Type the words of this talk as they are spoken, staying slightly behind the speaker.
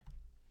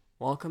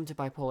Welcome to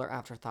Bipolar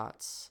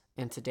Afterthoughts.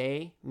 And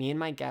today, me and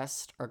my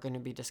guest are going to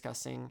be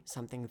discussing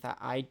something that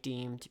I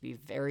deem to be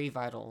very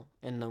vital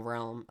in the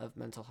realm of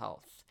mental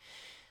health.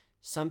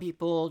 Some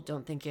people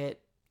don't think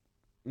it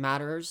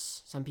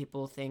matters, some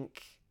people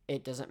think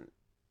it doesn't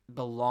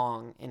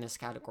belong in this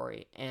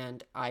category,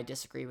 and I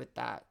disagree with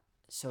that.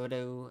 So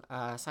do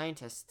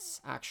scientists,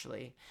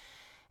 actually.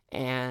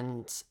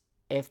 And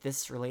if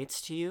this relates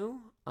to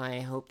you,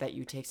 I hope that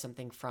you take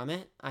something from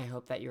it. I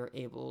hope that you're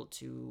able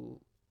to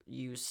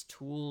use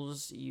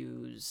tools,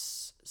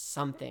 use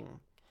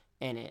something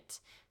in it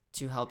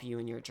to help you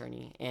in your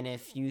journey. And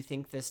if you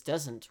think this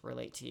doesn't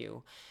relate to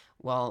you,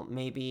 well,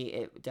 maybe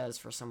it does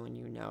for someone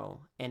you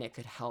know, and it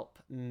could help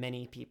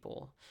many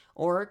people,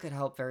 or it could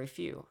help very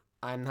few.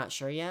 I'm not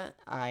sure yet.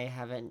 I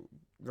haven't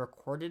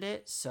recorded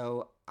it,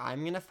 so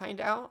I'm going to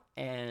find out,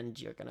 and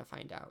you're going to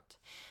find out.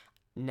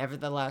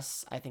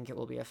 Nevertheless, I think it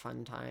will be a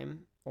fun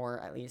time,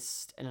 or at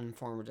least an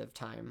informative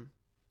time.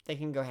 They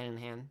can go hand in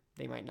hand,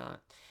 they might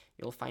not.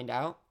 You'll find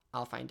out,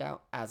 I'll find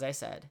out, as I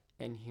said,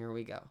 and here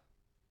we go.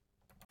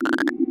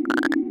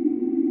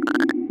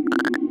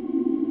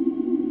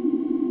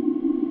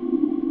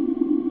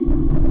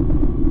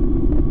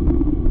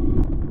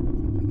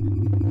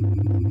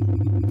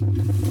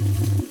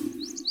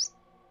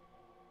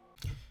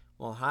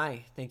 Well,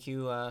 hi, thank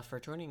you for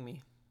joining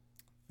me.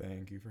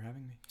 Thank you for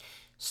having me.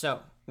 So,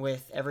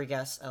 with every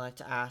guest, I like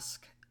to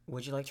ask,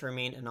 would you like to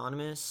remain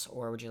anonymous,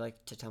 or would you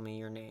like to tell me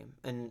your name?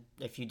 And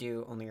if you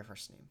do, only your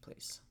first name,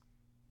 please.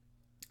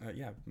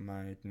 Yeah,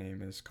 my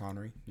name is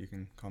Connery. You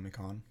can call me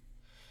Con.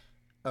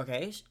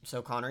 Okay,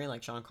 so Connery,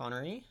 like Sean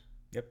Connery?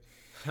 Yep.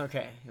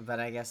 Okay, but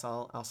I guess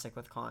I'll stick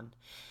with Con.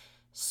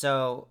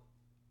 So,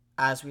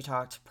 as we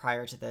talked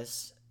prior to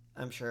this,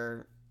 I'm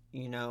sure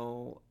you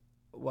know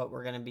what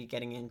we're going to be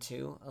getting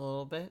into a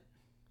little bit.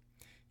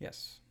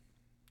 Yes.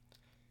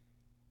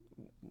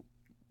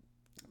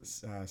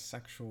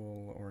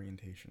 Sexual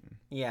orientation.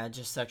 Yeah,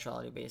 just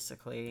sexuality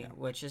basically, Yeah.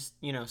 which is,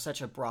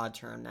 such a broad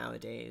term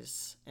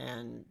nowadays,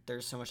 and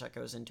there's so much that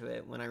goes into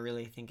it when I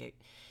really think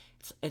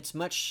it's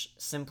much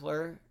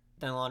simpler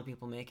than a lot of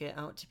people make it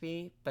out to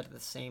be, but at the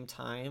same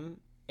time,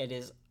 it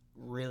is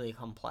really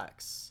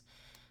complex.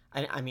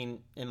 I mean,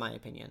 in my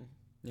opinion.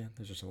 Yeah,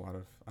 there's just a lot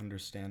of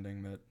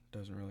understanding that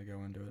doesn't really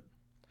go into it.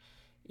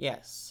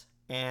 Yes.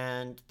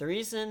 And the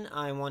reason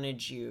I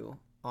wanted you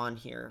on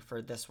here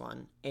for this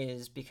one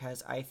is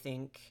because I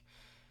think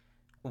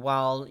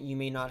while you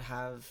may not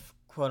have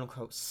quote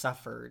unquote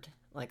suffered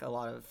like a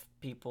lot of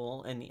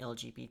people in the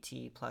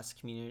LGBT plus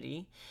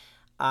community,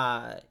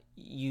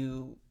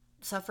 you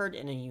suffered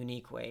in a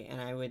unique way.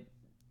 And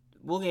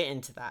we'll get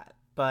into that.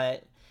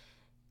 But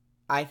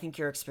I think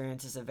your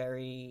experience is a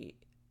very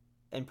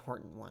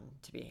important one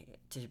to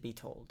be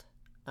told.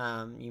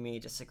 You may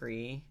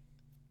disagree,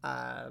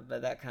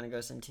 but that kind of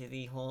goes into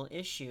the whole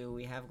issue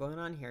we have going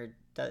on here,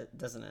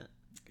 doesn't it?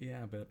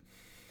 Yeah, but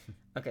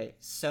Okay,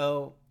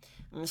 so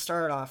I'm going to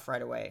start it off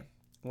right away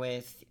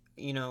with,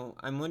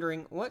 I'm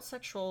wondering what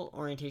sexual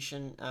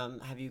orientation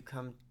have you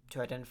come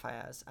to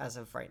identify as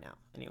of right now,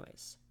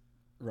 anyways?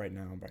 right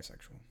now I'm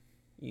bisexual.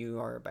 You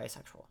are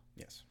bisexual.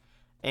 Yes.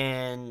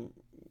 And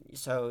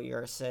so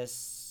you're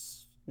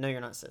cis. No,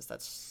 you're not cis.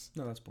 That's.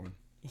 No, that's born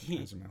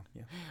as a male.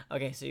 Yeah.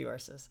 Okay, so you are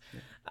cis.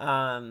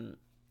 Yeah.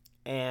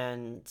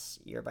 And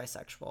you're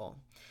bisexual.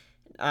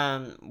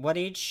 What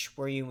age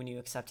were you when you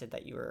accepted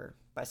that you were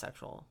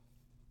bisexual?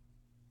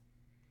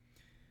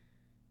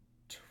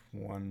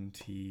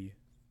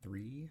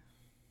 23.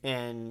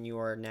 And you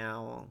are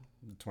now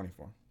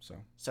 24.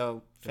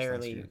 So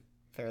fairly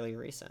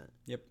recent.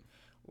 Yep.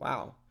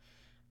 Wow.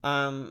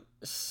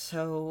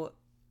 So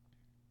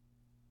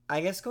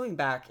I guess going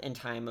back in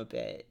time a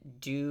bit,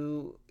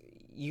 do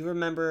you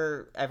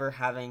remember ever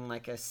having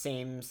like a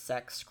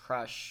same-sex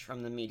crush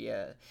from the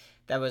media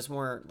that was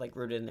more like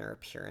rooted in their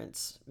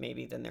appearance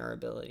maybe than their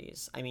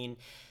abilities? I mean,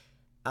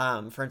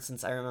 for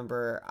instance, I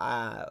remember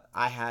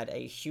I had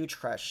a huge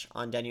crush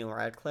on Daniel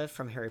Radcliffe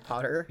from Harry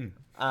Potter,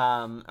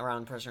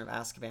 around Prisoner of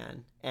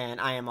Azkaban,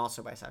 and I am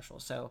also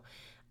bisexual, so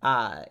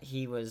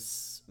he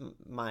was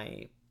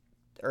my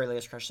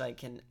earliest crush that I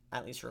can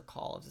at least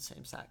recall of the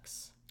same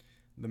sex.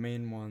 The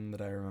main one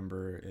that I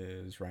remember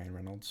is Ryan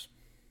Reynolds.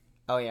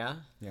 Oh yeah?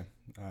 Yeah.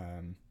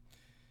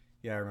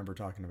 Yeah, I remember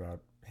talking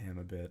about him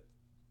a bit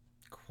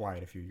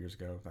quite a few years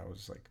ago. That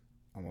was like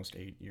almost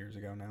 8 years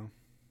ago now.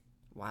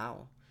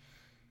 Wow.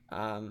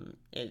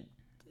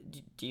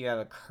 Do you have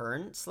a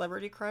current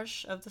celebrity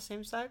crush of the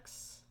same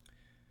sex?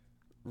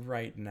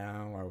 Right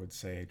now, I would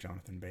say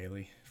Jonathan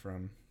Bailey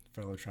from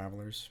Fellow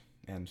Travelers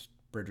and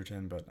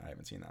Bridgerton, but I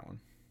haven't seen that one.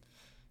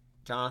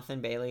 Jonathan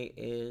Bailey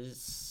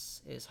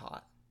is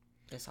hot.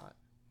 Is hot.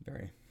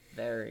 Very.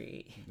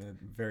 Very.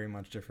 Very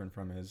much different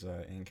from his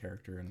in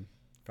character in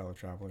Fellow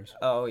Travelers.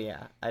 Oh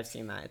yeah, I've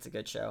seen that. It's a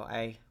good show.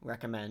 I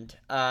recommend.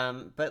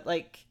 But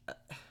like,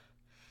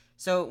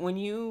 so when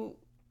you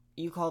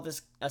call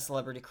this a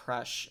celebrity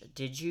crush,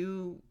 did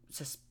you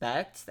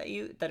suspect that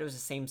it was a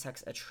same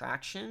sex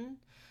attraction,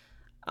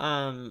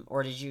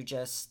 or did you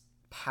just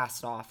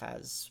pass it off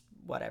as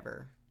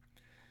whatever?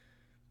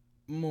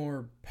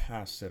 more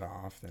passed it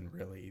off than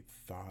really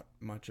thought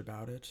much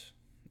about it.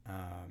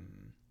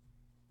 Um,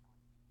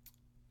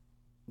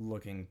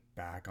 Looking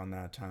back on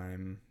that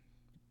time,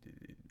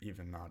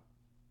 even not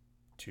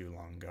too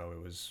long ago,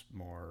 it was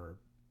more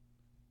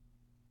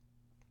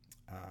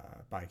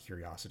by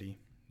curiosity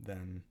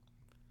than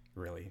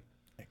really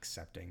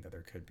accepting that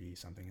there could be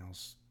something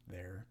else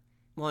there,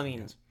 Well, I I mean,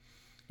 guess.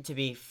 to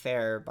be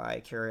fair,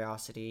 by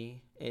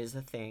curiosity is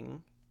a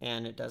thing,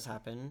 and it does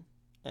happen.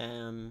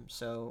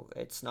 So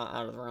it's not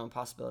out of the realm of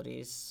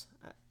possibilities.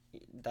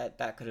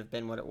 That could have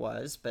been what it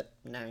was, but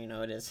now you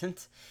know it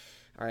isn't.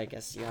 Or I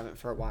guess you haven't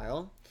for a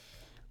while.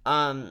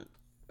 Um,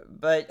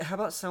 but how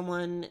about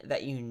someone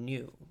that you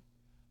knew?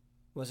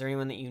 Was there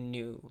anyone that you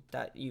knew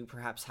that you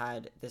perhaps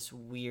had this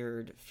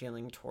weird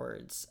feeling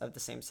towards of the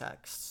same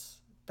sex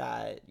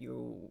that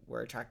you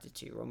were attracted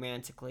to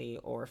romantically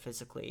or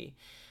physically,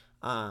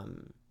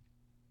 um,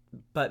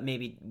 but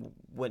maybe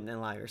wouldn't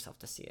allow yourself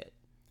to see it?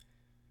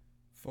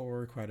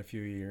 For quite a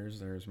few years,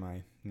 there's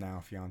my now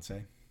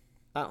fiance.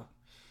 Oh,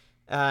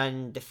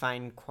 and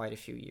define quite a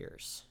few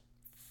years.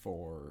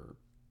 For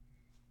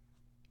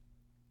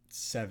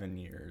 7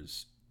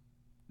 years,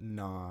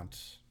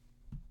 not.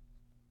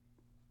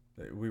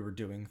 We were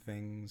doing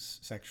things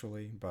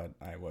sexually, but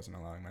I wasn't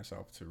allowing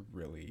myself to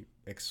really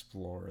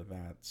explore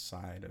that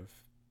side of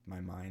my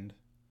mind.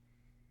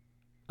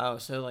 Oh,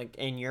 so like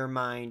in your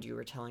mind, you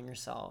were telling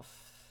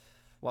yourself,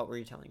 what were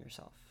you telling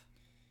yourself?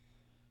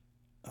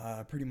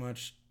 Pretty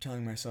much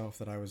telling myself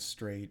that I was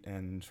straight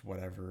and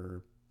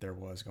whatever there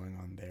was going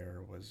on there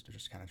was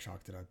just kind of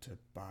chalked it up to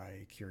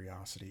by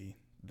curiosity.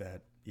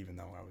 That even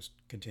though I was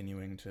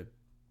continuing to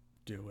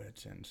do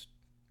it and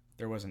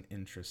there was an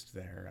interest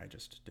there, I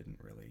just didn't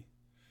really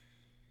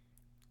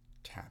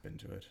tap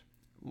into it.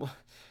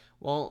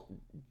 Well,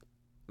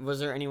 was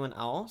there anyone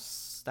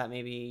else that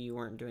maybe you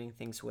weren't doing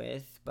things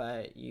with,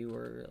 but you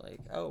were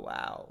like, oh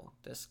wow,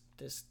 this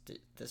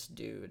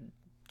dude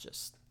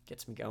just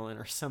gets me going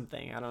or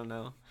something? I don't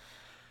know.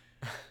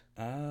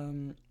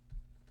 Um,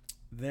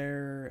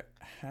 there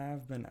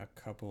have been a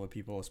couple of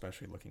people,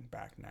 especially looking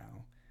back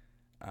now,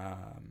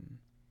 um,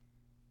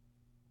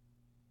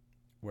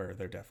 where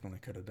there definitely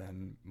could have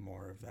been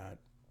more of that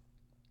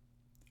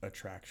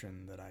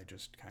attraction that I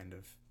just kind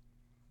of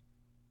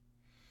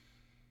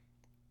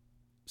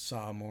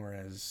saw more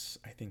as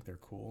I think they're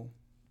cool.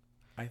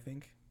 I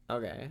think.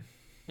 Okay,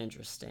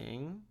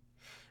 interesting.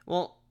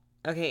 Well,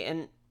 okay,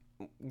 and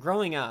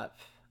growing up,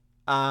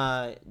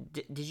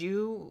 did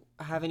you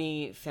have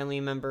any family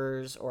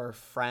members or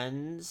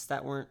friends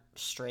that weren't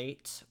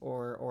straight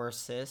or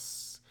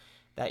cis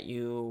that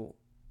you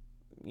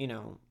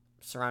know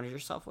surrounded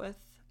yourself with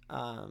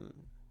um,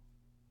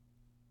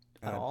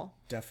 at Uh, all?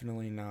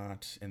 Definitely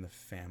not in the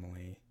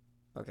family.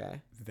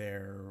 Okay.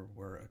 There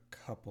were a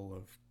couple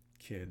of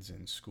kids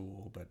in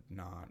school, but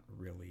not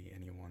really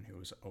anyone who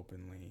was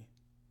openly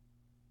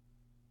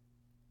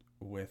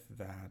with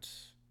that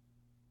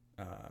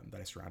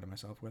I surrounded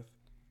myself with.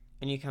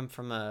 And you come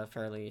from a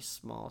fairly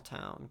small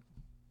town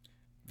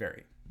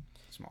Very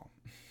small.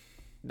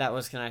 that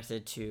was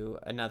connected to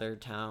another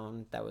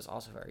town that was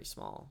also very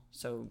small.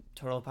 So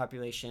total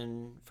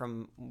population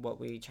from what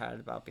we chatted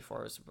about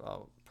before was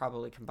about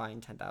probably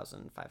combined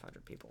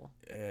 10,500 people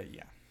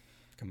Yeah,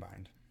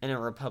 combined. in a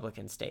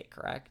Republican state,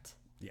 correct?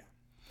 Yeah.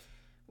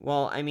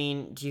 Well, I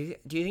mean, do you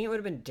think it would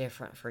have been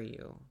different for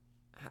you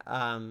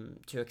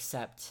to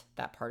accept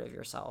that part of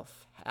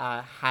yourself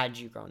had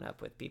you grown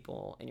up with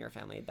people in your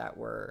family that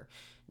were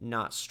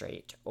not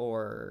straight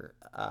or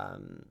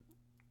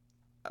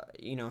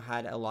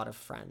had a lot of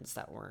friends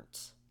that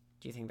weren't?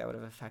 Do you think that would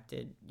have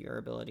affected your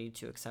ability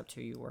to accept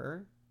who you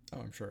were? Oh,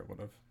 I'm sure it would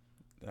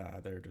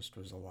have. There just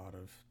was a lot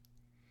of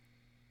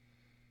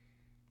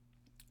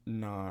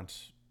not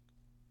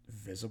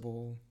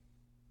visible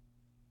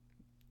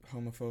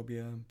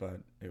homophobia,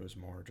 but it was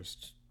more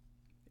just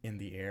in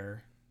the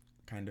air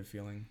kind of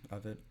feeling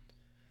of it.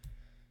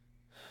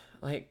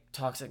 Like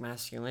toxic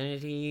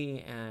masculinity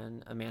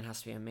and a man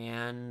has to be a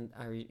man?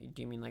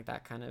 Do you mean like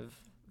that kind of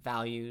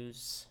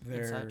values and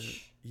There,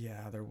 such?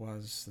 yeah, there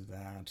was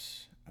that.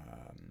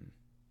 Um,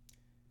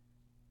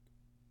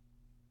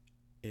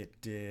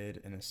 it did,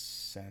 in a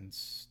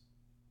sense,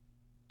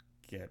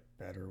 get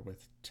better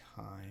with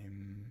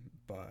time,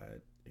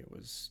 but it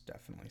was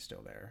definitely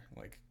still there.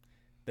 Like,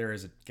 there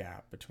is a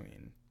gap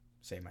between,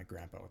 say, my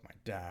grandpa with my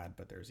dad,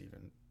 but there's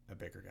even a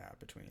bigger gap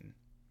between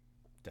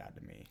dad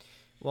to me.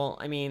 Well,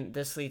 I mean,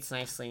 this leads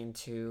nicely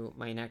into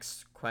my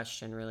next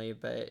question, really.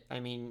 But I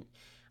mean,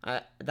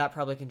 that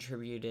probably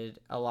contributed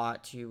a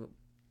lot to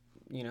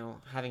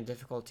having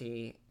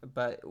difficulty.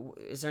 But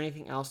is there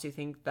anything else you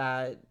think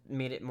that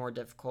made it more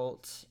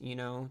difficult,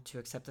 to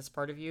accept this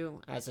part of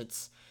you, as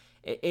it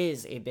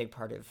is a big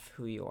part of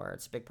who you are.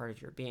 It's a big part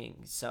of your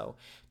being. So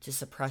to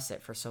suppress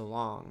it for so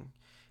long,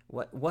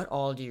 what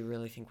all do you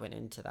really think went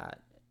into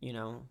that?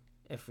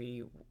 If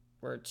we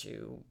were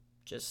to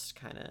just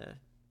kind of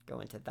go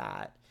into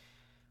that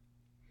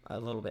a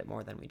little bit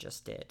more than we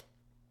just did.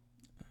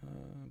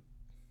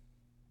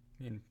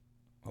 I mean,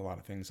 a lot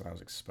of things that I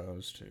was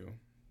exposed to.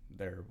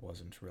 there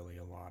wasn't really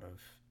a lot of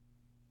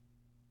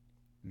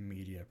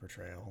media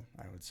portrayal,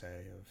 I would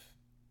say, of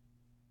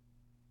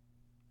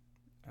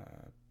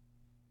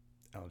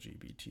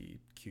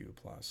LGBTQ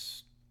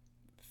plus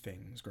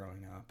things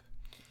growing up.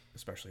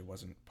 Especially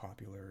wasn't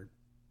popular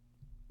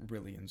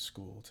really in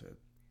school to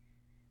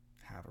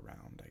have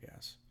around, I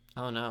guess.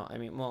 Oh no, I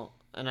mean, well,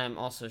 and I'm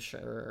also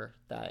sure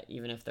that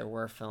even if there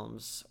were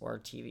films or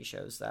TV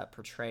shows that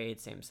portrayed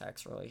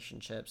same-sex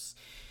relationships,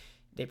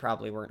 they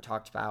probably weren't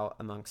talked about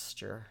amongst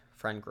your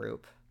friend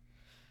group.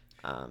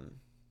 Um,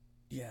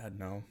 Yeah,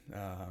 no.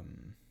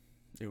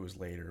 It was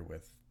later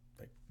with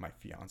like my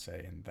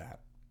fiance and that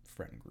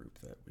friend group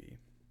that we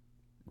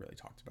really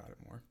talked about it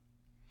more.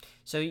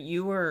 so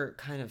you were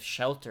kind of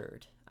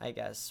sheltered, I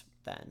guess,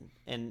 then,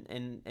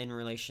 in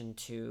relation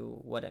to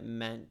what it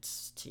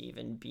meant to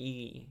even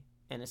be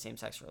in a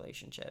same-sex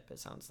relationship. It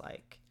sounds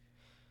like.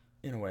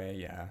 In a way,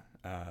 yeah.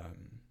 I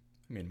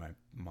mean, my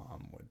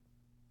mom would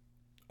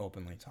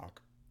openly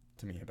talk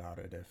to me about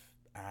it if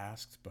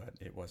asked, but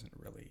it wasn't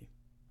really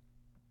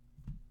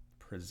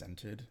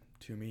presented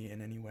to me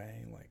in any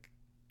way. Like,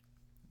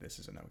 this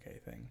is an okay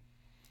thing.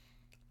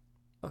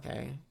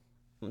 Okay,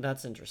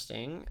 that's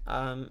interesting.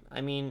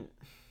 I mean,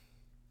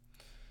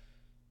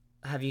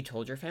 have you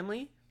told your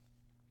family?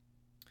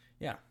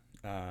 Yeah.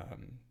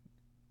 Um,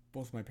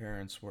 both my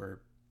parents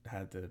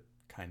had the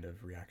kind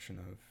of reaction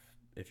of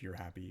if you're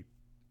happy,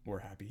 we're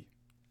happy.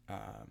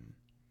 Um,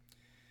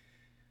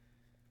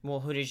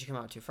 Well, who did you come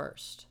out to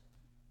first?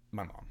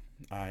 my mom,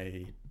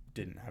 I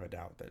didn't have a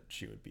doubt that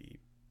she would be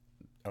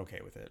okay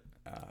with it.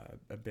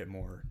 A bit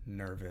more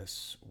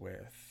nervous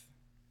with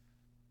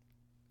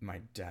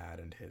my dad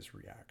and his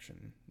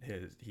reaction.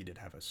 He did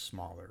have a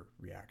smaller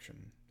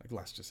reaction, like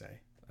less to say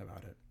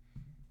about it.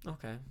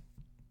 Okay.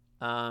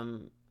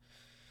 Um,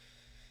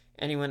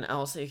 anyone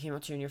else that you came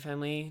out to in your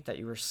family that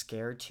you were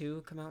scared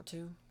to come out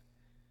to?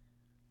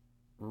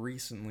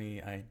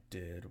 Recently, I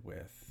did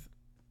with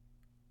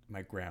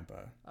my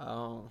grandpa,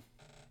 Oh,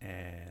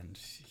 and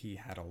he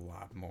had a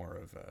lot more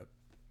of a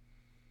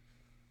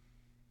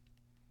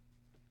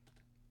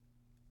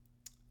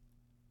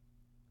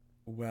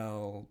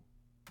well,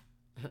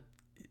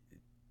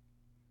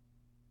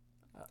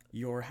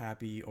 you're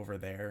happy over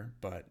there,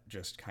 but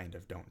just kind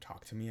of don't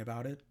talk to me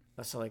about it.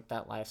 so like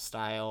that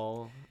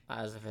lifestyle,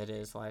 as if it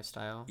is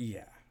lifestyle.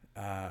 Yeah.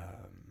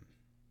 Um,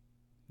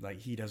 like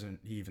he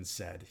even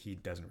said he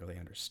doesn't really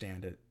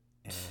understand it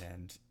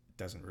and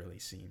doesn't really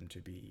seem to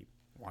be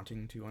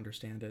wanting to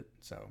understand it.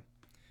 So,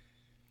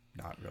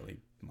 not really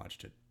much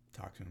to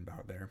talk to him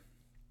about there.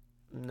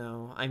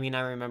 No, I mean,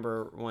 I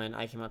remember when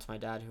I came out to my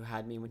dad, who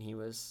had me when he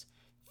was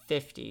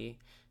 50,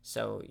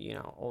 so,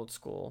 old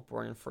school,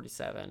 born in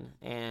 47.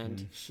 And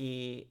Mm,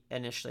 he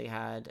initially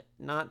had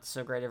not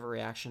so great of a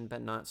reaction,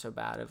 but not so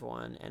bad of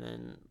one. And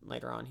then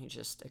later on, he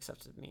just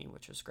accepted me,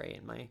 which was great.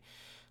 And my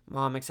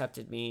mom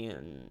accepted me.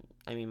 And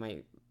I mean,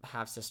 my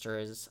half sister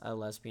is a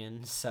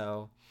lesbian,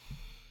 so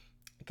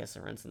I guess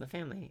it runs in the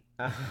family.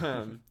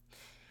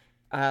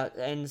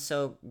 And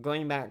so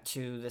going back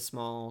to the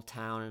small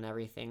town and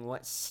everything,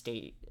 what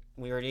state?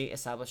 We already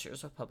established it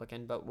was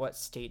Republican, but what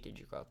state did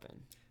you grow up in?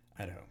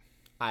 Idaho.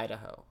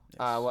 Idaho.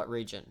 Yes. What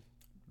region?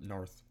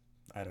 North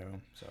Idaho,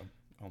 so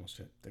almost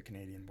at the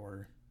Canadian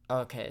border.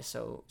 Okay,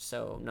 so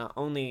not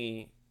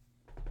only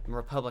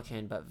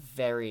Republican, but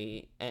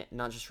very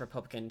not just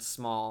Republican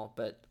small,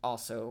 but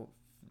also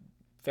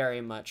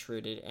very much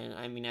rooted in.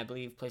 I mean, I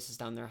believe places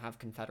down there have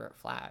Confederate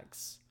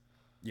flags.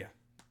 Yeah.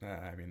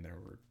 I mean, there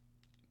were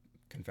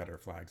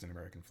Confederate flags and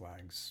American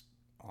flags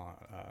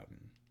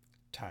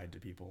tied to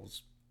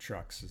people's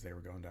trucks as they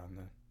were going down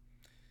the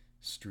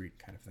street,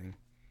 kind of thing.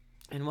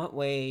 In what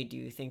way do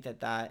you think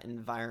that that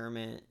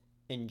environment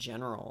in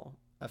general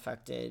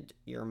affected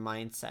your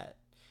mindset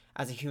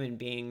as a human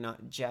being,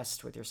 not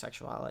just with your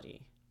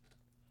sexuality?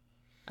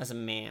 As a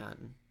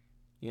man,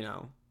 you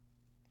know?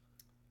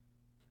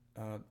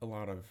 A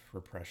lot of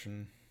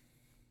repression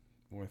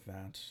with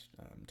that,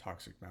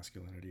 toxic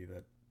masculinity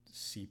that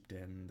seeped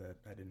in that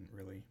I didn't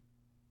really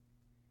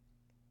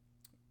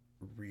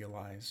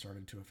realize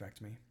started to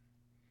affect me.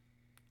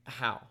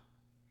 How?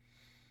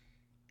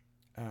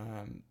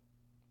 Um,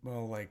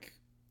 well, like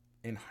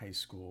in high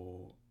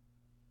school,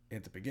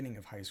 at the beginning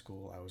of high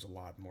school, I was a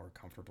lot more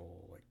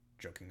comfortable, like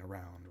joking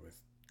around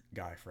with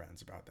guy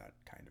friends about that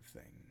kind of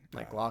thing.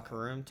 Like locker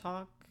room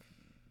talk?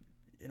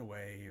 In a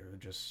way, or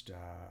just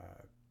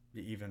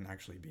even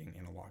actually being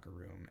in a locker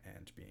room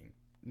and being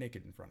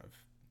naked in front of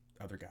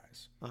other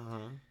guys Uh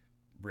huh.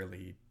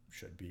 really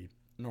should be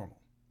normal.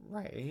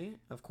 Right,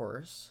 of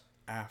course.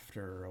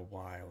 After a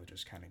while, it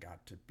just kind of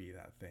got to be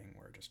that thing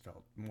where it just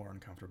felt more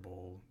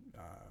uncomfortable.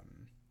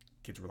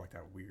 Kids were like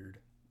that weird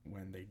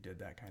when they did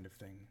that kind of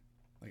thing,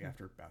 like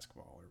after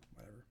basketball or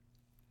whatever.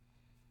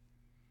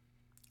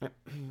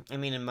 I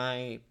mean, in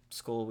my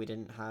school, we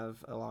didn't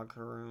have a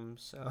locker room,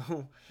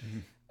 so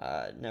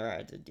Mm-hmm. never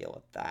had to deal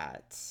with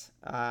that.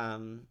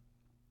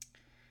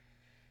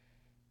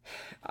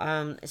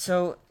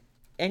 So,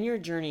 in your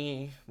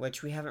journey,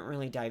 which we haven't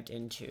really dived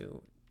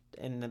into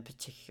in the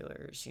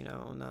particulars,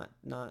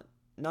 not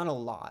not a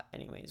lot,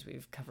 anyways.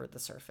 We've covered the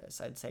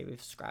surface. I'd say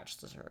we've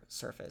scratched the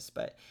surface.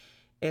 But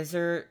is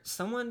there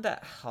someone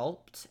that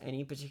helped,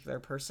 any particular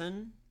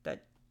person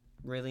that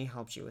really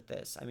helped you with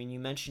this? I mean, you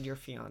mentioned your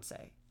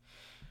fiance.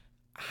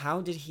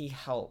 How did he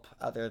help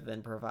other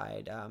than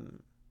provide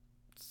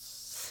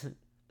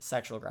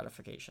sexual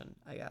gratification,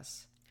 I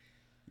guess?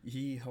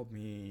 He helped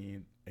me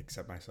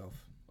accept myself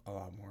a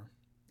lot more.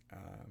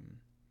 Um,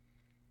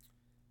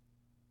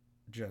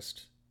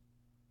 just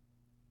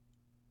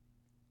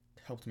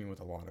helped me with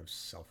a lot of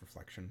self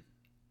reflection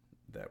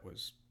that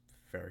was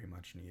very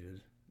much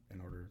needed in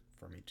order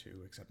for me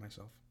to accept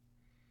myself.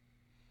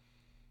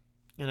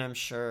 And I'm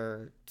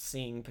sure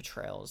seeing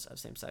portrayals of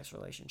same-sex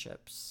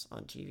relationships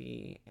on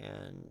TV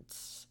and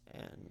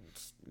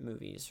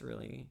movies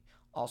really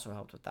also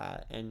helped with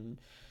that. And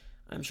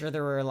I'm sure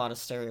there were a lot of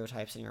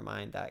stereotypes in your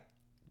mind that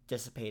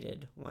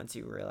dissipated once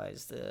you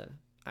realized the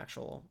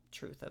actual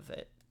truth of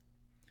it.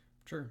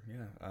 Sure,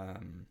 yeah.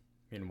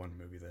 One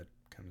movie that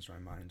comes to my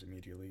mind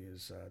immediately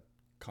is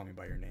Call Me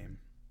By Your Name.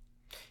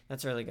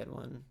 That's a really good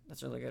one.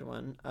 That's a really good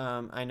one.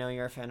 I know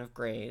you're a fan of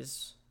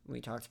Grey's. We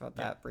talked about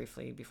Yep. that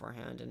briefly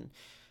beforehand, and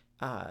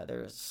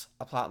there's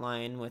a plot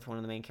line with one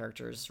of the main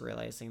characters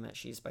realizing that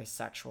she's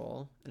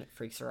bisexual, and it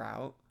freaks her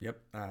out. Yep.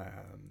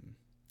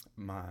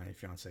 My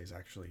fiance is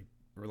actually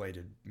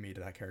related me to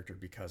that character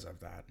because of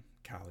that,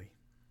 Callie.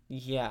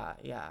 Yeah,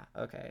 yeah,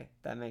 okay,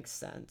 that makes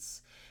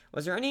sense.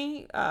 Was there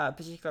any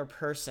particular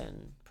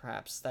person,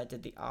 perhaps, that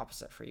did the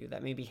opposite for you,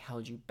 that maybe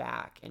held you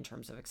back in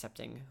terms of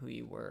accepting who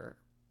you were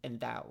in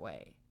that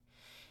way?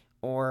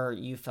 Or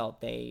you felt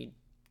they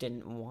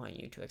didn't want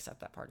you to accept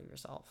that part of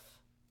yourself?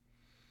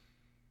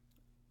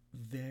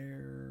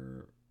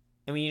 There,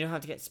 I mean, you don't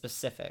have to get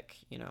specific,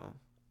 you know.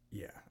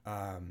 yeah.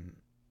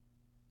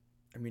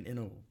 In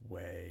a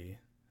way,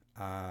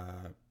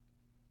 uh,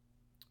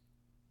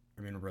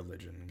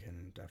 religion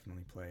can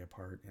definitely play a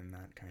part in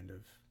that kind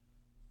of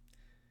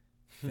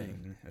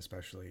thing,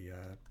 especially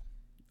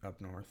up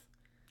north.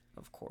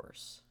 Of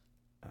course.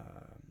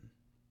 Um,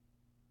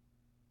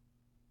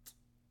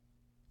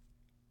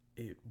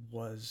 it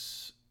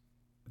was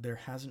there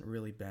hasn't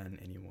really been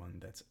anyone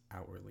that's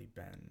outwardly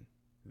been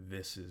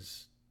this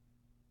is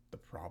the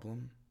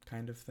problem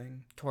kind of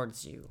thing.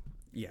 Towards you,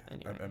 Yeah,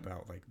 anyway.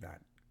 about like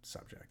that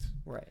subject.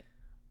 Right.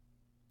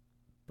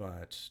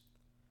 But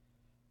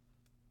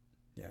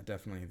yeah,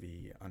 definitely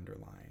the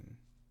underlying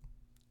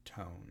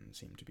tone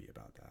seemed to be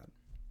about that.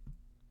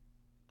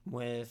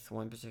 With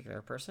one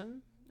particular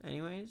person,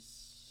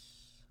 anyways?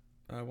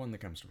 One that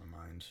comes to my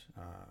mind.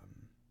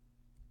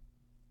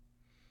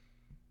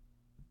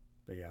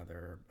 But yeah, there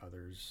are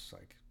others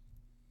like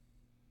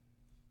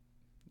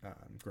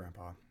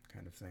grandpa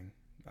kind of thing.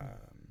 But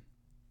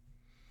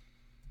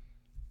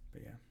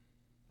yeah.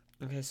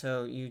 Okay,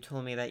 so you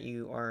told me that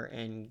you are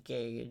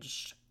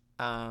engaged,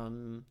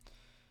 and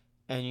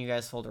you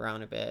guys fooled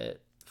around a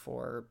bit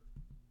for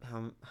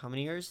how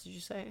many years did you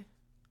say?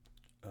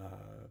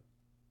 Uh,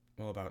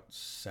 well, about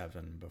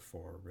 7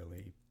 before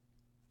really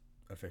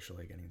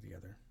officially getting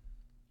together.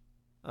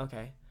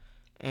 Okay,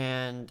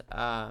 and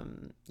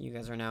you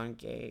guys are now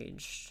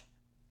engaged.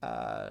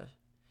 Uh,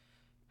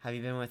 have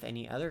you been with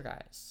any other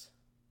guys?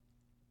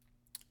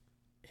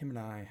 Him and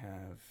I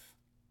have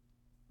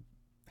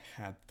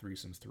had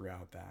threesomes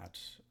throughout that.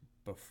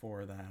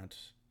 Before that,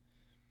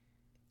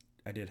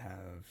 I did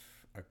have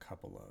a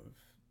couple of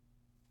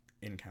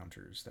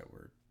encounters that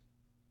were,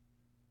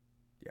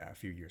 yeah, a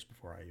few years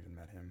before I even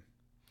met him.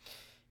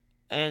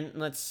 And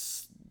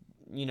let's,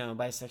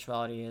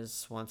 bisexuality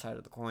is one side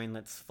of the coin.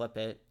 Let's flip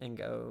it and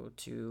go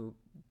to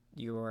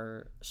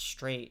your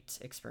straight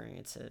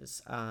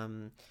experiences.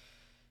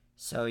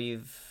 So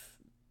you've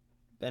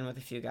been with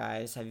a few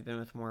guys. Have you been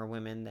with more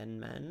women than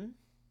men?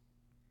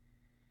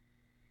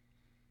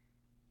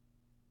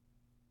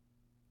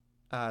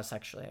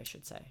 Sexually, I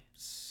should say.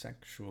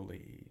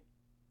 Sexually,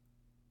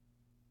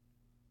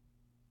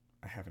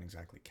 I haven't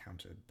exactly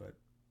counted, but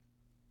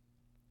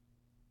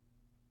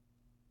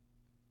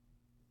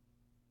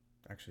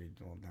actually,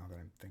 well, now that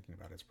I'm thinking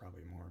about it, it's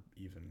probably more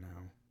even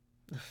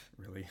now.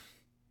 Really.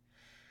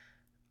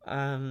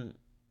 Um,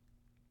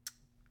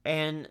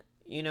 and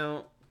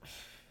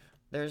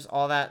there's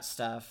all that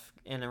stuff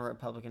in a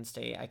Republican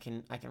state. I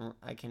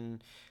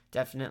can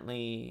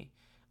definitely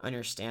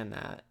understand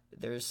that.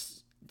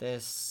 There's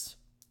this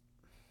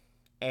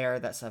air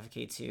that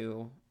suffocates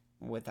you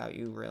without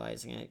you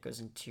realizing it. It goes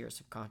into your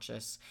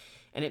subconscious,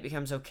 and it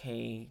becomes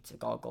okay to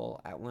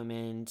goggle at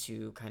women,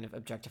 to kind of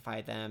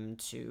objectify them,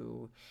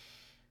 to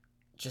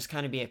just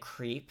kind of be a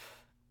creep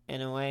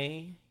in a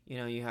way.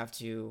 You have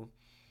to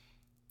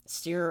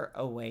steer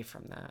away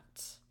from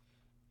that.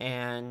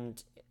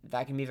 And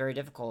that can be very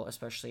difficult,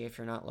 especially if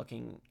you're not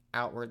looking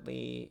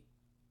outwardly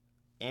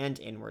and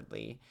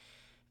inwardly.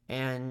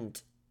 And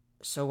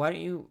so, why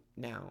don't you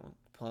now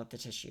pull out the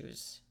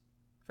tissues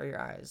for your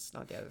eyes,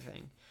 not the other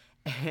thing?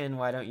 And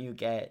why don't you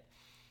get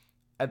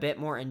a bit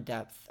more in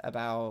depth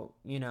about,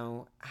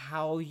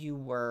 how you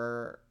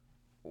were,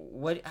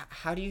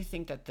 how do you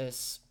think that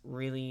this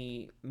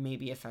really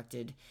maybe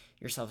affected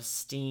your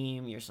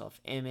self-esteem, your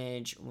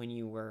self-image when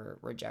you were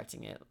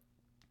rejecting it?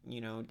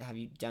 Have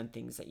you done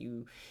things that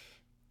you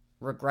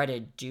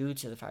regretted due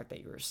to the fact that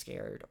you were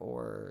scared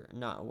or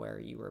not aware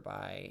you were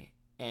bi,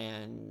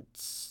 and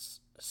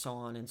so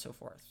on and so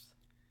forth?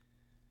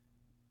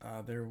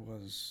 There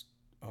was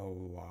a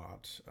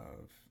lot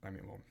of,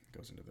 it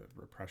goes into the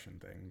repression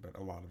thing, but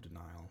a lot of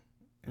denial.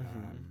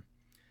 Mm-hmm.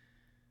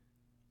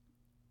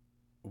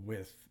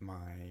 With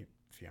my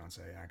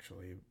fiance,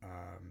 actually,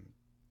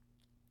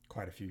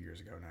 quite a few years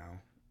ago now,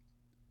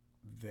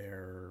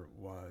 there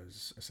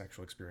was a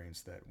sexual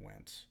experience that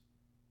went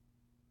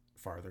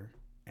farther,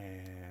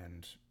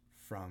 and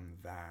from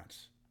that,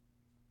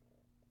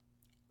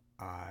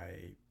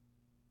 I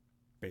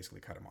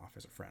basically cut him off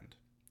as a friend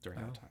during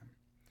that Oh. time.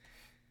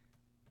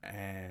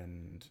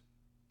 And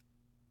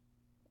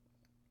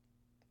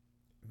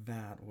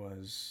that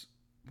was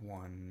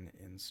one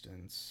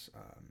instance.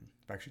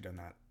 I've actually done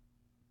that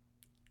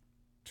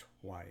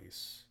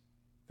twice.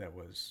 That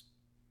was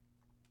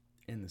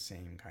in the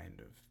same kind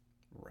of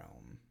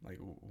realm. Like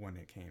when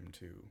it came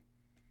to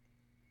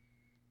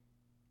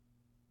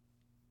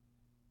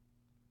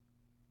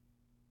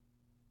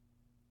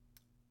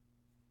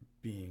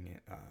being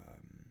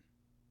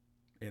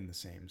in the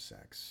same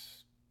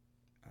sex.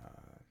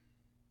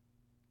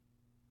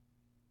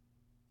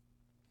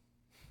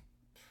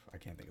 I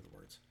can't think of the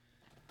words.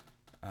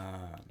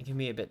 It can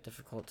be a bit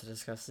difficult to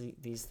discuss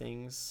these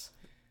things.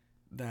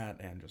 That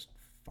and just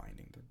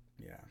finding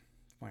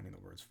finding the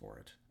words for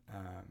it,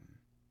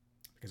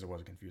 because it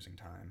was a confusing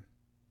time.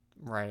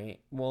 Right.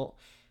 Well,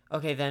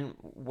 okay, then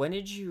when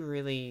did you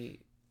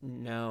really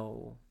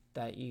know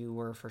that you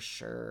were for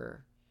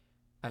sure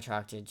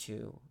attracted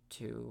to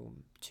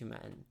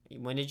men?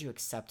 When did you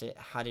accept it?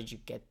 How did you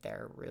get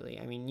there, really?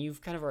 I mean,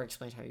 you've kind of already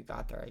explained how you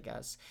got there, I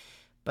guess.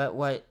 But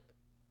what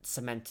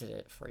cemented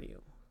it for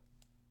you?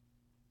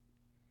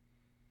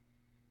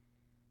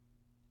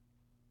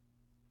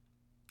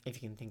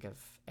 If you can think of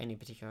any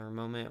particular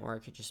moment, or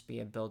it could just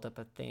be a buildup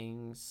of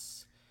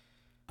things.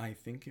 I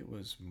think it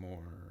was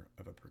more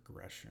of a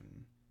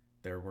progression.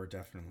 There were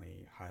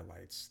definitely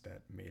highlights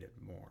that made it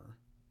more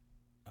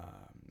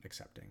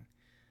accepting.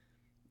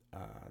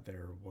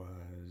 There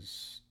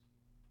was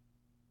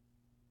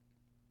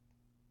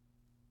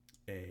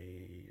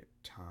a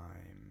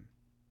time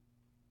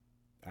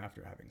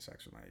after having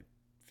sex with my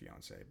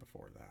fiance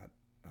before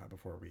that,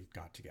 before we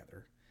got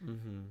together,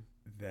 Mm-hmm.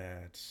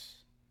 that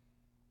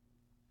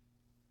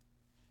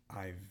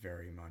I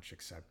very much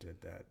accepted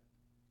that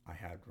I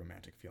had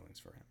romantic feelings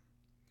for him.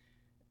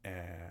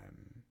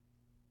 And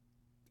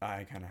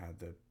I kind of had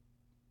the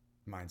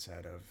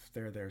mindset of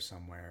they're there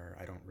somewhere.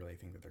 I don't really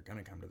think that they're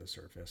going to come to the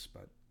surface,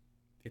 but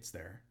it's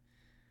there.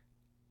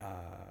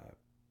 Uh,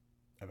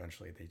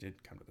 Eventually, they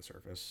did come to the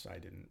surface. I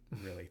didn't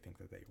really think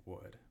that they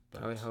would.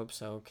 But I would hope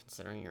so,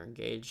 considering you're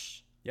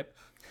engaged. Yep.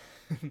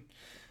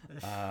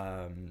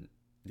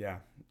 Yeah.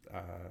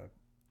 Uh,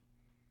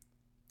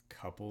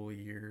 Couple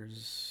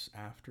years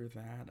after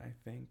that, I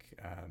think,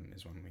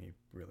 is when we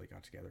really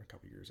got together. A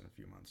couple years and a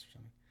few months or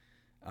something.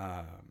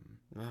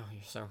 Oh,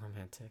 you're so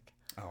romantic.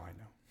 Oh,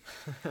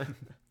 I know.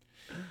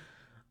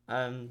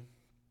 um,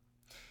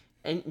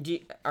 and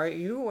are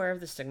you aware of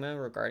the stigma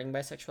regarding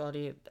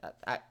bisexuality,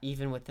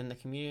 even within the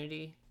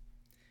community?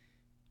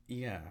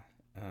 Yeah.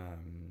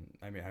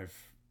 I've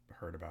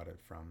heard about it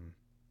from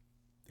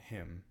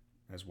him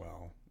as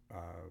well,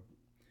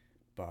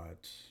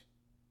 but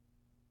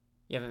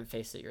You haven't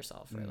faced it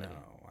yourself, really.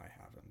 no, I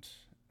haven't.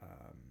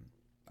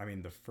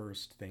 The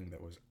first thing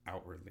that was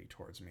outwardly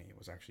towards me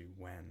was actually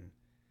when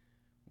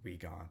we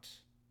got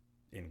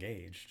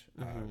engaged.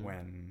 Mm-hmm.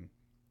 When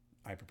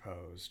I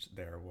proposed,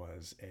 there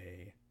was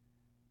a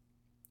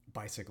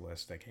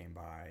bicyclist that came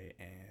by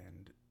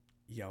and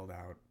yelled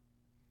out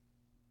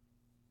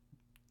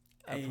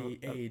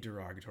a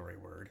derogatory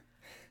word.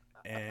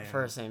 And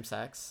For same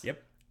sex?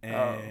 yep. Oh.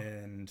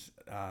 And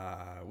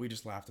we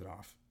just laughed it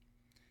off.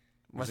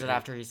 Was it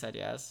after he said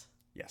yes?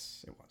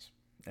 Yes, it was.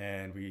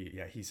 And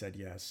he said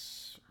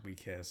yes. We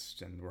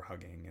kissed and we're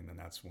hugging, and then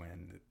that's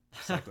when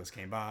the cyclist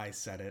came by,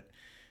 said it,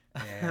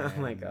 and Oh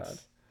my god.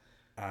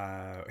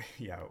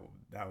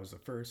 that was the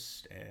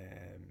first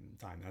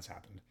time that's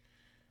happened.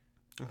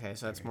 Okay,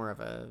 so that's more of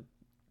a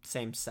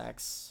same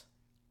sex,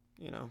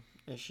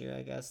 issue,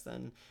 I guess,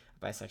 than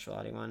a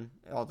bisexuality one.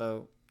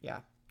 Although, yeah,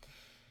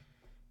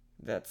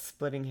 that's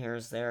splitting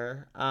hairs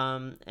there.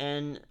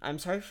 And I'm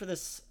sorry for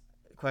this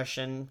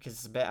question because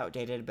it's a bit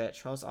outdated, but it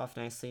trails off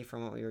nicely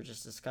from what we were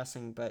just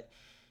discussing. But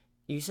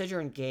you said you're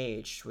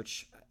engaged,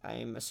 which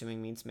I'm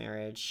assuming means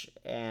marriage.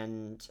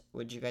 And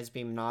would you guys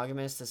be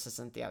monogamous? This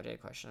isn't the outdated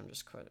question. I'm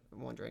just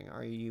wondering,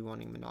 are you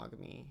wanting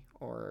monogamy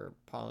or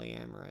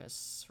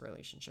polyamorous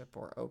relationship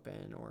or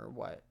open or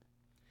what?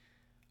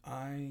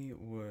 I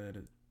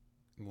would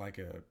like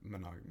a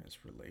monogamous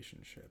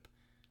relationship.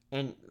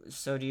 And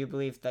so do you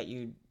believe that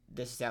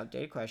this is the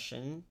outdated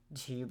question,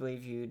 do you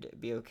believe you'd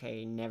be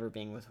okay never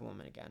being with a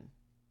woman again?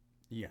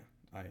 Yeah,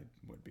 I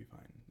would be fine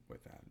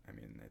with that.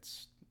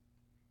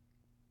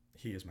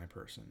 He is my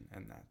person,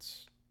 and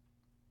that's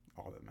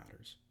all that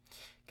matters.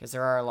 Because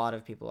there are a lot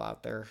of people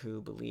out there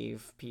who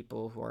believe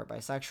people who are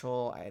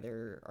bisexual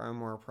either are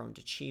more prone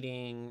to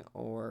cheating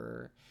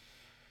or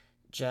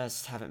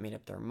just haven't made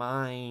up their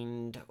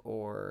mind,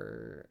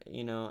 or,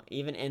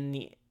 even in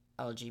the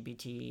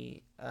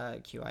LGBTQIA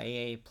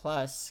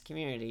plus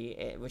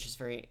community, which is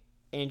very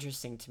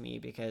interesting to me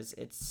because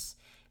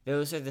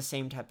those are the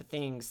same type of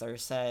things that are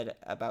said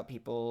about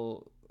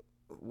people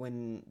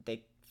when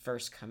they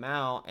first come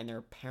out and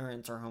their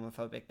parents are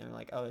homophobic. They're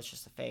like, oh, it's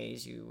just a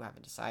phase, you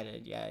haven't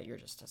decided yet, you're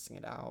just testing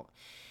it out.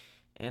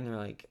 And they're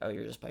like, oh,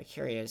 you're just bi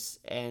curious.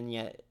 And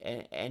yet,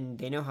 and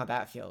they know how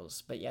that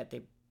feels, but yet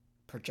they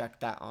project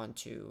that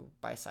onto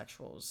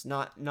bisexuals.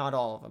 Not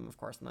all of them, of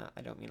course. Not,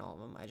 I don't mean all of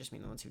them. I just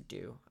mean the ones who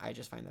do. I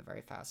just find that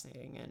very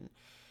fascinating and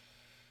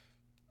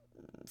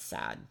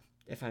sad,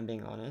 if I'm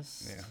being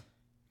honest. Yeah.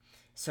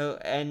 So,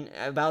 and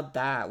about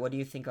that, what do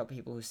you think of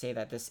people who say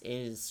that this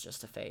is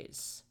just a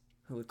phase?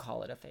 Who would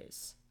call it a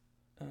phase?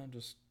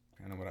 Just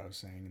kind of what I was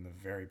saying in the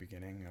very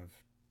beginning of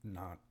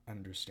not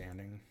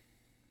understanding.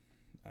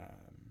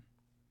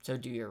 So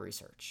do your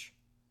research.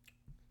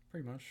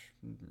 Pretty much,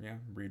 yeah.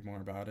 Read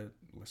more about it,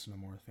 listen to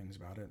more things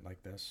about it,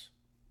 like this.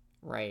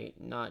 Right,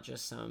 not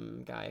just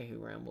some guy who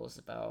rambles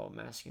about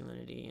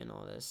masculinity and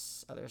all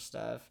this other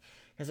stuff.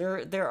 Because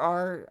there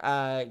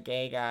are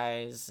gay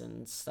guys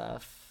and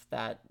stuff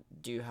that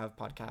do have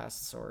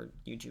podcasts or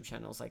YouTube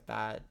channels like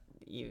that,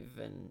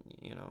 even,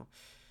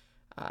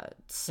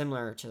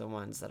 similar to the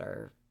ones that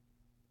are.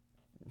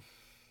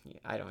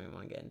 I don't even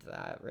want to get into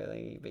that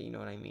really, but you know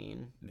what I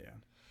mean. Yeah.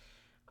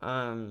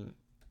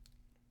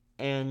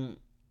 And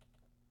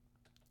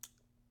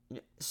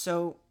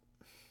so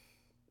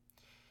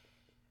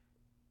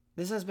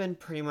this has been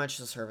pretty much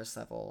the service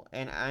level,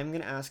 and I'm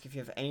going to ask if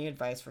you have any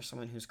advice for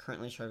someone who's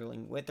currently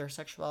struggling with their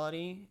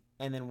sexuality,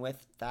 and then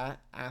with that,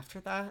 after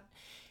that,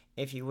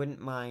 if you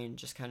wouldn't mind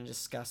just kind of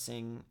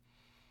discussing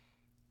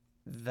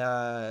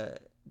the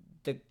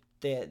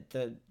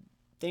the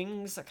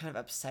things that kind of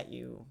upset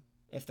you,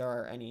 if there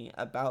are any,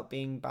 about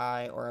being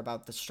bi or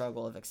about the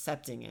struggle of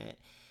accepting it,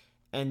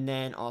 and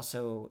then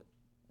also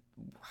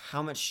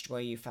how much joy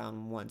you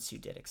found once you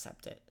did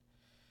accept it.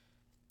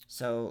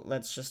 So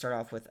let's just start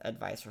off with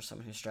advice for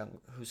someone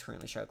who's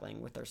currently struggling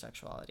with their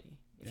sexuality,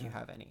 if you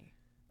have any.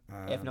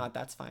 If not,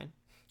 that's fine.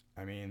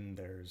 I mean,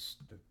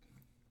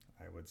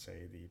 I would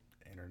say the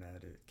internet,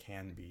 it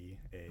can be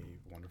a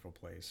wonderful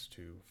place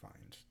to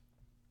find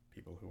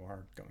people who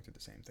are going through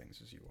the same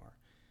things as you are.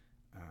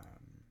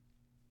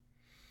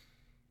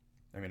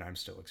 I mean, I'm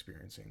still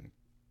experiencing,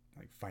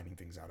 like, finding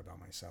things out about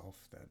myself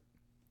that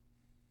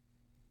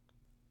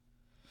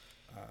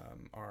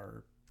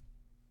are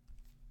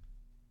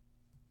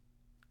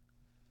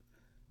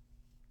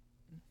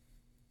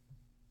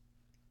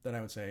that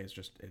I would say is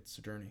just, it's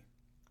a journey.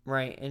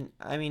 Right, and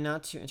I mean,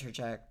 not to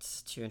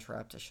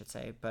interrupt, I should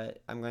say, but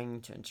I'm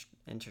going to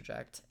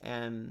interject.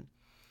 And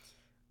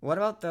what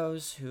about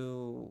those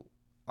who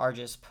are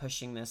just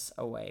pushing this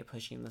away,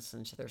 pushing this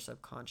into their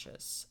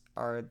subconscious?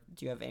 Or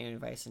do you have any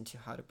advice into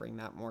how to bring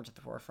that more to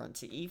the forefront,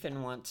 to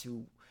even want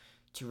to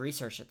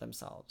research it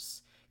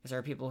themselves? Because there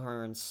are people who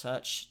are in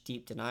such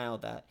deep denial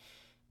that,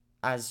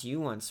 as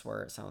you once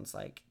were, it sounds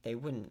like, they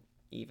wouldn't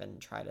even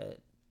try to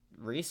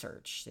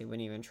research. They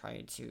wouldn't even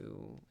try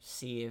to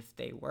see if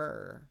they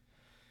were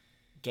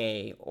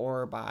gay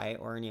or bi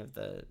or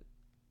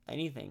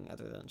anything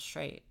other than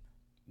straight.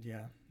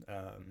 Yeah.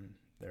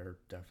 There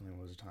definitely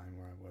was a time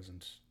where I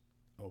wasn't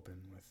open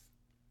with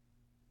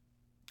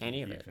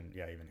Any of it.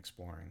 even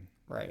exploring.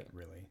 Right. It,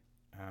 really.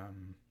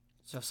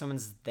 So if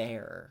someone's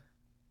there,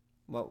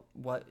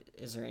 what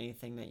is there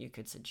anything that you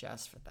could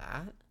suggest for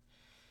that?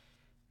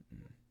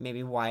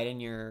 Maybe widen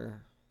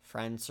your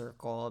friend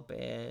circle a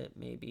bit,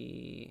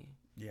 maybe.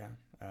 Yeah.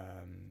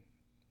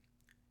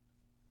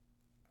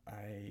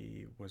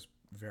 I was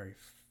very,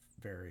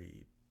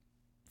 very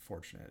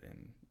fortunate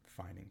in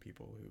finding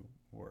people who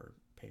were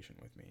patient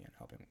with me and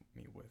helping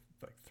me with,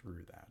 like,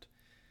 through that.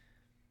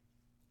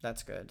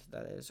 That's good.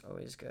 That is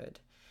always good.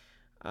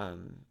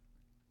 And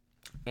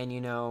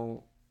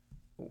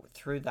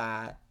through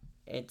that,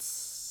 I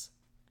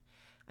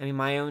mean,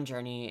 my own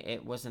journey,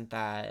 it wasn't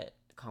that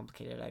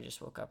complicated. I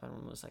just woke up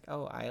and was like,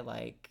 oh, I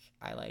like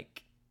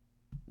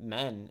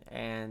men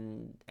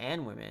and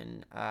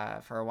women.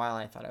 For a while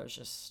I thought I was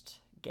just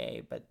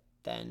gay, but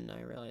then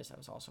I realized I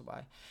was also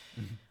bi.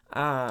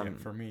 Yeah,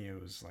 for me it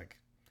was like,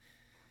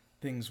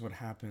 things would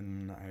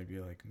happen, I'd be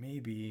like,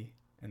 maybe,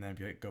 and then I'd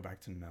be like, go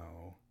back to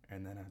no,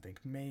 and then I'd think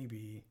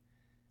maybe,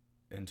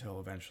 until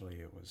eventually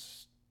it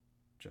was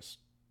just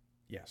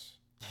yes.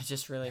 It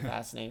just really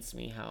fascinates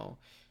me how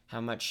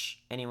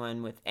much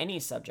anyone with any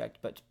subject,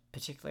 but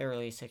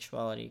particularly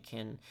sexuality,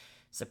 can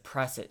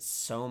suppress it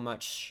so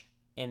much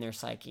in their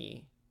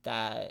psyche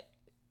that,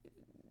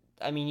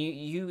 I mean,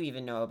 you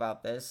even know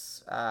about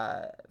this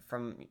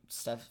from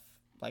stuff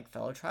like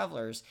fellow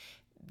travelers.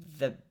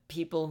 The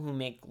people who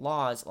make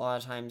laws, a lot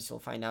of times you'll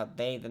find out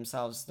they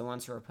themselves, the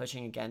ones who are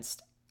pushing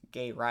against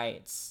gay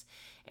rights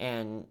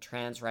and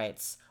trans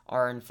rights,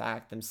 are in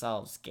fact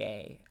themselves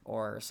gay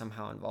or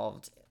somehow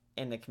involved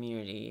in the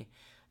community.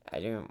 I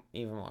don't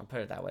even want to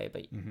put it that way,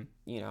 but Mm-hmm.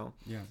 you know,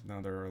 Yeah,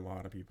 no, there are a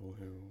lot of people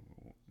who,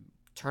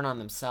 turn on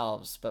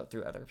themselves, but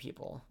through other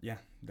people. yeah,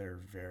 they're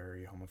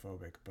very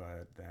homophobic,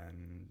 but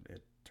then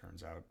it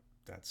turns out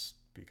that's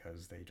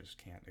because they just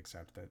can't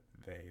accept that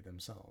they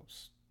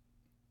themselves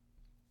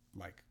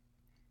like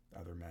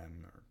other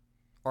men Or other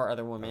or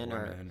other women,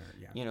 or women, or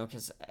yeah, you know,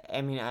 because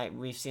I mean,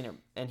 we've seen it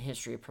in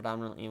history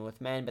predominantly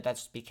with men, but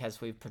that's because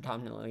we've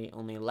predominantly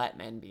only let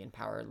men be in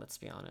power. Let's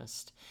be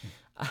honest.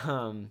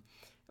 um,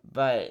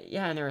 but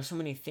yeah, and there are so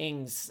many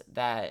things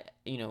that,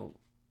 you know,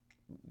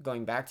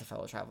 going back to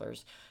fellow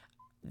travelers,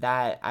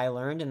 that I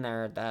learned in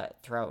there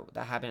that throughout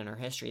that happened in our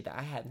history that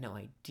I had no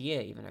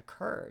idea even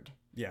occurred.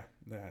 yeah,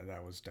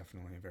 that was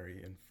definitely a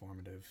very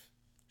informative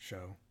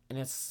show. And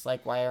it's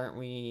like, why aren't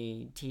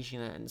we teaching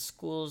that in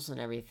schools and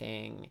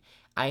everything?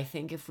 I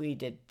think if we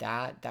did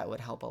that, that would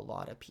help a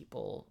lot of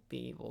people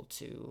be able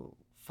to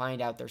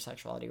find out their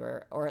sexuality,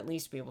 or at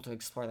least be able to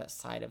explore that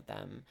side of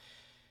them,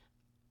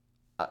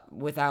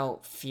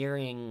 without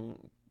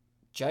fearing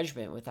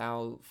judgment,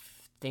 without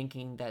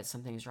thinking that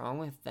something's wrong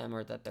with them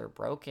or that they're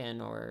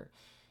broken or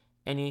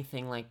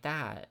anything like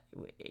that,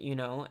 you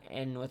know.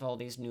 And with all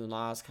these new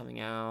laws coming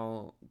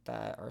out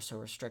that are so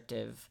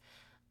restrictive,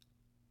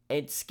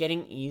 it's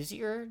getting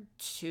easier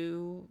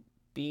to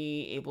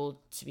be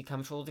able to be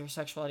comfortable with your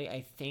sexuality,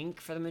 I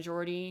think, for the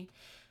majority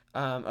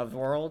of the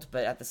world.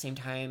 But at the same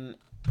time,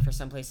 for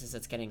some places,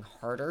 it's getting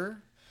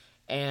harder.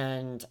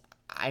 And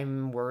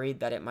I'm worried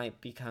that it might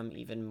become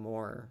even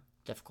more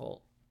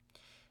difficult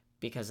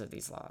because of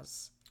these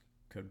laws.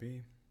 Could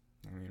be.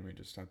 I mean, we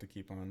just have to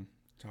keep on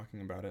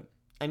talking about it.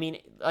 I mean,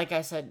 like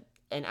I said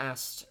and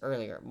asked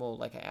earlier, well,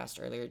 like I asked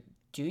earlier,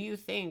 do you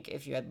think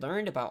if you had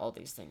learned about all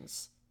these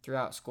things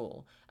throughout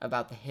school,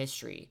 about the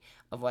history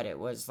of what it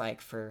was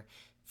like for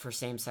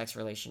same-sex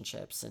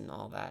relationships and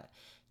all that,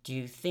 do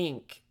you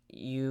think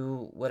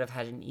you would have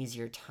had an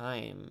easier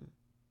time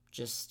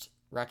just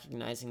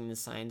recognizing the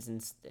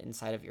signs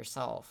inside of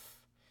yourself?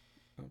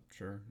 Oh,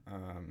 sure.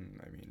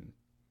 I mean,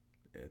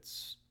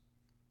 it's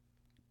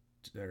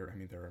there. I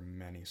mean, there are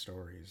many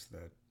stories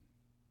that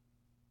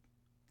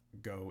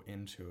go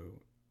into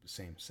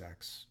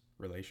same-sex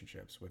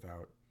relationships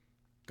without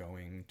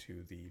going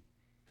to the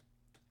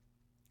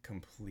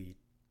complete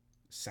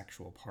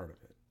sexual part of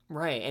it.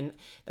 Right, and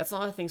that's a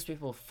lot of things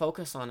people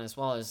focus on as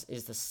well, is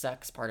the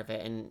sex part of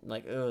it, and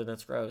like, oh,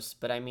 that's gross.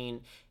 But I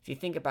mean, if you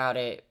think about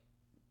it,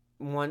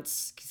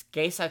 once 'cause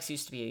gay sex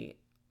used to be,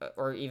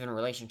 or even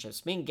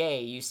relationships, being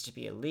gay used to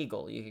be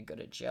illegal. You could go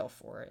to jail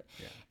for it.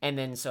 Yeah. And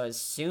then so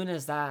as soon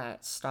as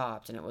that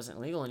stopped and it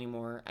wasn't legal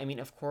anymore, I mean,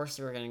 of course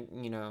they were going to,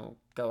 you know,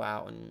 go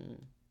out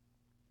and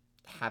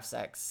have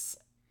sex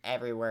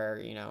everywhere,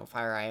 you know,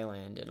 Fire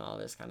Island and all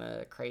this kind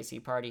of crazy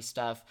party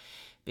stuff,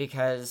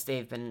 because they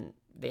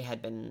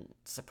had been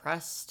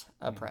suppressed,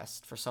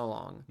 oppressed for so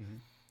long. Mm-hmm.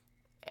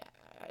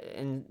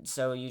 And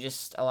so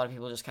a lot of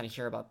people just kind of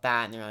hear about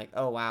that and they're like,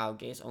 oh wow,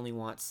 gays only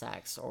want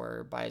sex,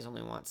 or bis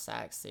only want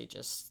sex. They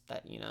just,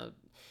 that, you know,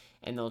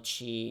 and they'll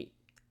cheat.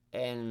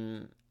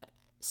 And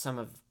some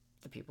of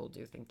the people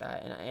do think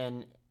that.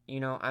 And you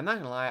know, I'm not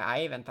gonna lie,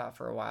 I even thought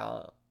for a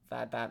while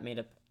that that made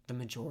up the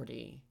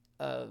majority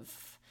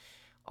of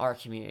our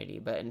community,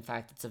 but in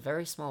fact it's a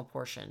very small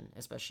portion,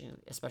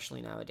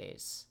 especially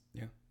nowadays,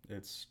 Yeah,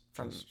 it's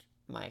from just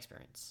my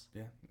experience.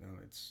 yeah. No,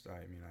 it's.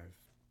 I mean, I've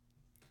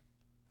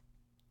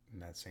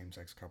met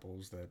same-sex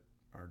couples that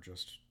are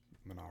just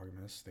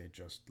monogamous. They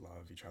just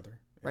love each other.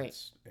 Right.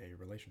 It's a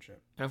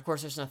relationship. And of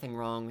course, there's nothing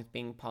wrong with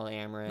being No.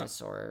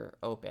 polyamorous or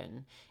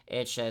open.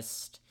 It's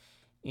just,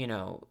 you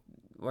know,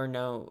 we're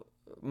no,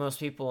 most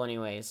people,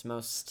 anyways,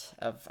 most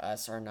of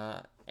us are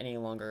not any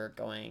longer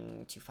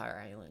going to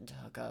Fire Island to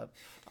hook up,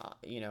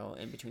 you know,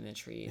 in between the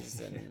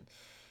trees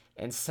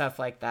and stuff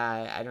like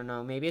that. I don't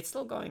know. Maybe it's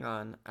still going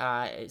on.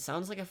 It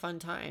sounds like a fun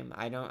time.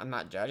 I'm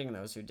not judging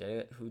those who did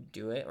it, who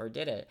do it or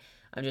did it.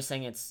 I'm just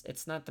saying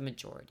it's not the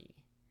majority.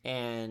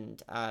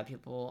 And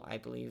people, I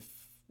believe,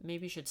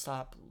 maybe should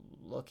stop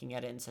looking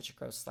at it in such a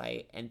gross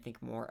light and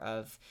think more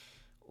of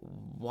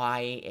why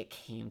it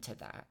came to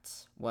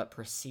that, what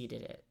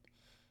preceded it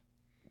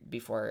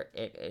before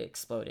it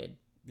exploded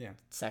Yeah.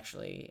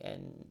 sexually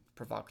and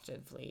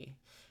provocatively.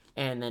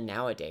 And then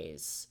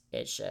nowadays,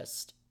 it's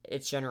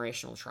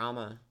generational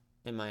trauma,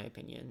 in my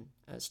opinion,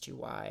 as to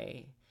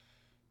why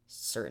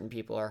certain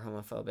people are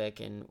homophobic,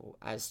 and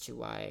as to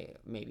why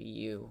maybe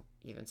you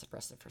even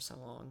suppressed it for so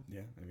long.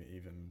 Yeah. I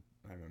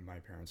mean, my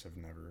parents have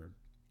never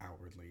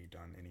outwardly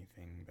done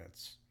anything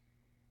that's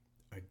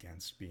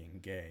against being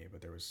gay,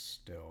 but there was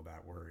still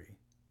that worry.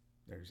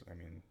 I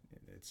mean,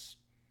 it's,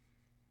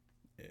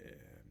 uh,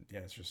 yeah,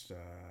 it's just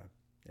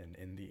an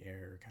in the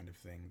air kind of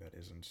thing that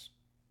isn't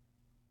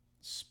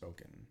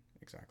spoken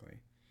exactly.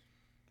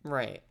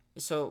 Right.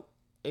 So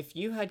if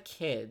you had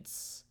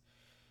kids,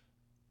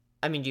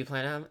 I mean, do you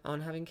plan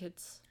on having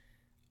kids?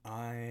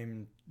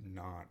 I'm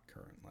not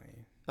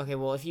currently. Okay,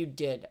 well, if you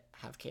did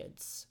have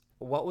kids,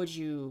 what would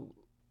you,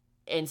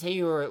 and say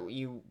you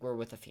were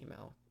with a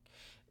female,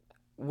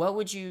 what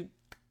would you,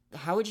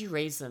 how would you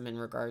raise them in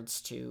regards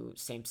to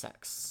same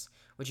sex?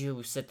 would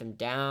you sit them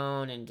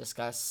down and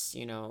discuss,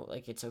 you know,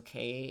 like it's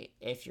okay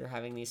if you're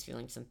having these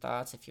feelings and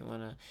thoughts? If you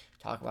want to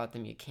talk about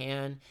them, you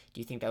can.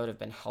 Do you think that would have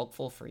been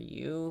helpful for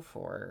you,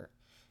 for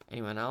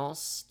anyone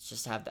else?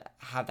 Just have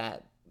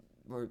that,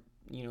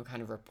 you know,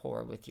 kind of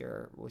rapport with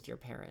your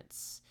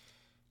parents.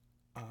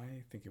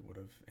 I think it would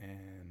have,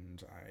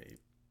 and I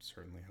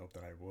certainly hope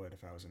that I would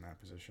if I was in that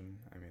position.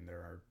 I mean, there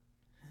are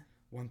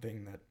one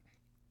thing that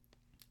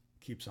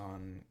keeps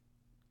on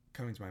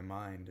coming to my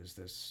mind is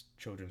this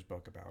children's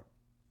book about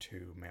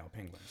two male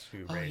penguins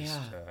who Oh yeah, raised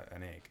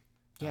an egg.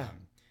 yeah,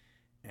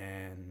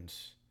 And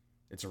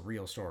it's a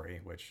real story,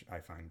 which I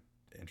find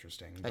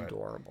interesting. But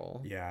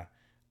adorable. yeah,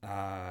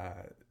 uh,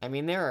 I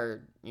mean, there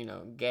are, you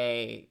know,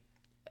 gay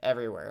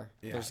everywhere.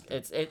 yeah,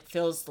 It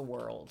fills the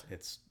world.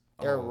 it's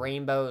There are all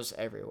rainbows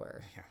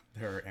everywhere. yeah.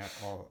 There are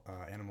all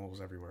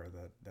animals everywhere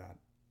that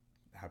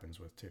happens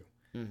with too.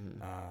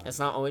 It's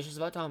not always just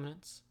about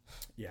dominance,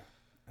 Yeah,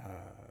 uh,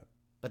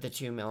 but the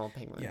two male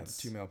yeah. The penguins.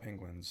 two male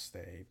penguins,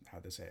 they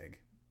had this egg.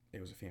 It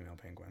was a female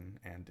penguin,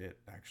 and it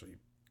actually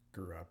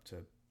grew up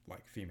to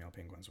like female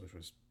penguins, which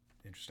was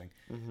interesting.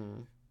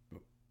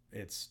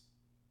 It's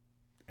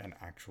an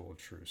actual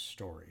true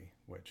story,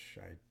 which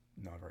I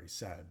know I've already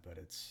said, but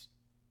it's,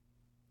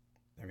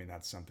 I mean,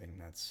 that's something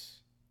that's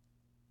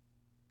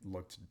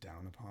looked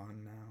down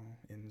upon now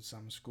in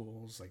some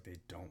schools. Like, they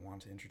don't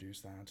want to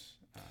introduce that.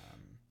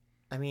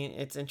 I mean,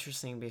 it's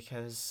interesting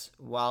because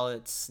while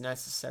it's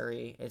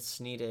necessary,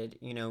 it's needed.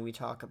 You know, we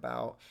talk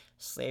about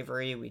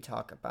slavery, we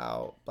talk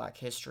about Black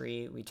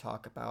history, we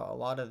talk about a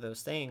lot of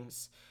those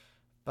things,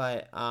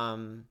 but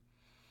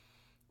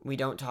we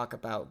don't talk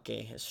about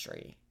gay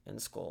history in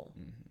school.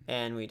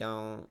 And we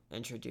don't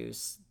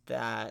introduce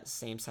that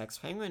same sex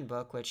penguin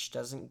book, which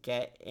doesn't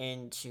get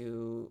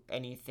into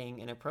anything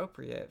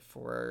inappropriate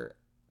for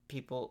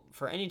people,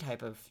 for any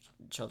type of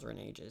children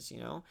ages, you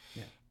know?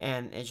 Yeah.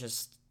 And it's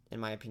just, in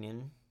my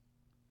opinion,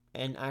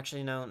 and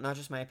actually, no, not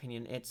just my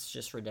opinion, it's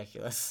just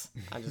ridiculous.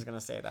 I'm just going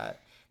to say that.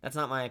 That's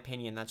not my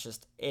opinion. That's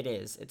just, it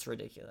is. It's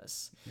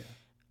ridiculous. Yeah.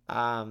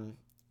 Um,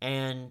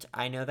 and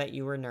I know that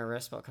you were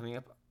nervous about coming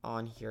up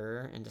on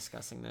here and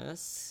discussing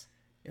this.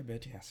 A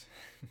bit, yes.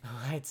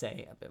 I'd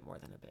say a bit more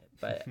than a bit,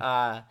 but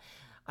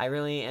I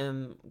really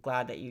am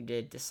glad that you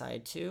did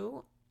decide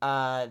to.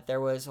 There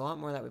was a lot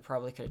more that we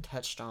probably could have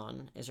touched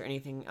on. Is there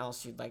anything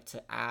else you'd like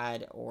to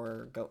add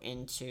or go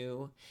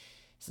into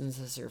since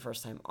this is your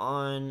first time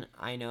on?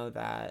 I know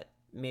that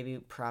maybe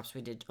perhaps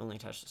we did only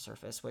touch the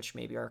surface, which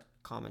maybe our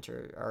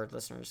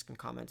listeners can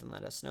comment and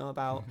let us know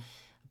about.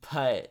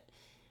 But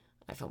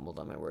I fumbled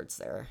on my words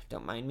there.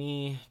 Don't mind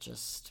me.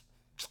 Just,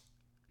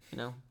 you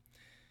know.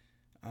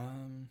 I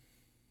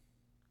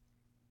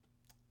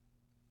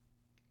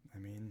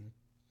mean,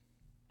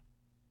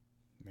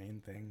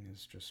 main thing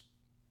is just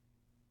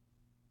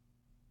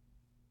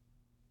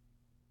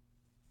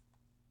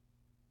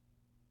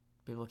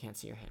People can't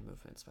see your hand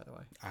movements, by the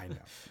way. I know.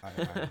 I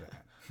know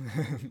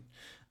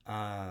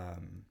that.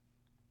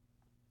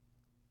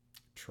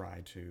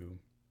 Try to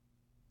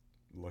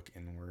look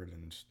inward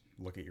and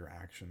look at your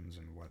actions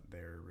and what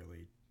they're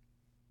really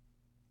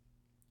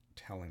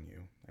telling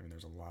you. I mean,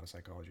 there's a lot of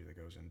psychology that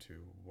goes into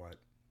what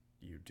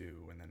you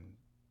do and then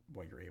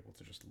what you're able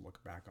to just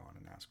look back on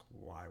and ask,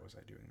 why was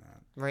I doing that?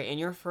 Right. In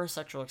your first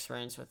sexual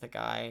experience with a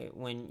guy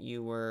when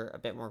you were a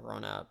bit more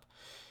grown up,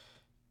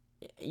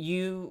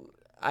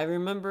 I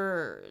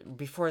remember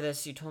before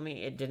this, you told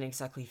me it didn't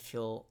exactly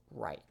feel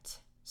right.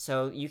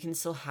 So you can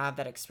still have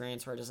that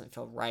experience where it doesn't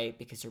feel right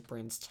because your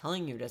brain's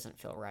telling you it doesn't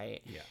feel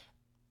right, Yeah.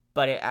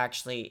 but it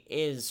actually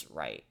is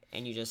right.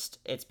 And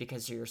it's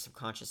because your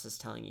subconscious is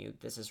telling you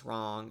this is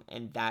wrong.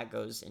 And that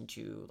goes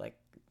into, like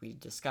we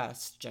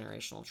discussed,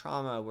 generational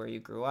trauma, where you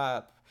grew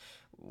up,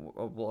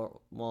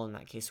 well, in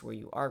that case, where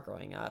you are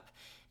growing up,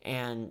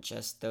 and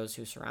just those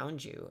who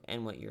surround you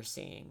and what you're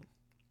seeing.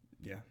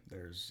 Yeah,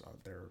 there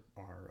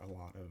are a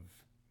lot of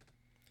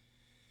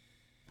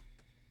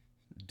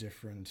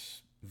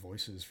different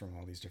voices from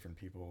all these different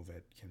people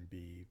that can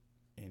be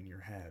in your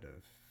head,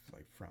 of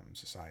like from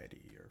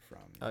society or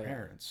from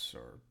parents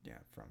or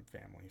from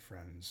family,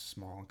 friends,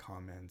 small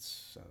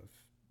comments of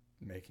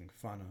making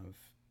fun of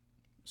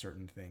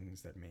certain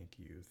things that make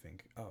you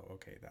think, oh,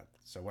 okay,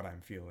 so what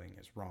I'm feeling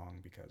is wrong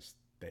because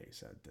they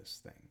said this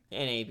thing.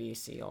 And A, B,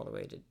 C, all the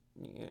way to,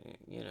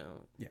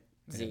 Yeah.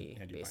 Z,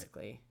 and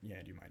basically.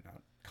 And you might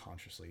not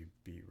consciously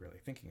be really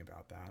thinking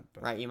about that.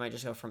 But right, you might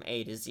just go from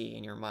A to Z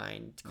in your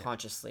mind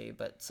consciously,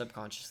 but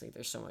subconsciously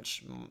there's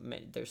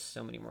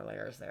so many more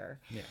layers there.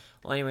 Yeah.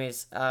 Well,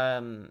 anyways,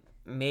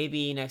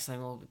 maybe next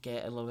time we'll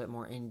get a little bit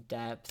more in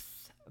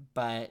depth,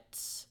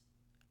 but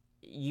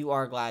you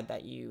are glad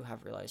that you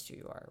have realized who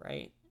you are,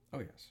 right? Oh,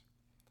 yes.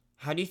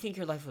 How do you think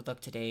your life would look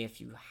today if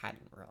you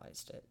hadn't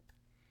realized it?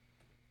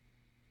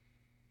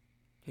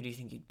 Who do you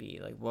think you'd be?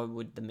 Like, what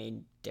would the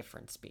main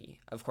difference be?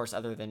 Of course,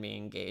 other than being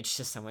engaged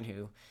to someone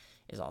who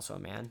is also a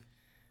man.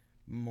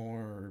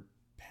 More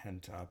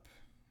pent up,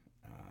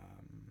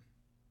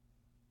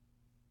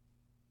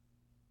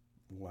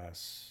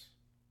 less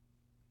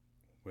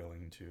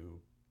willing to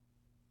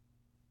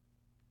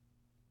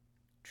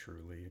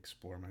truly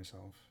explore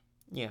myself.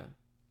 Yeah.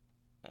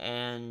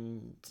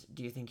 And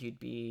do you think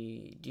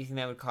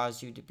that would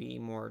cause you to be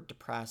more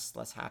depressed,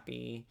 less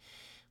happy,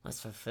 less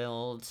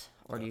fulfilled,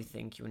 or do Uh, you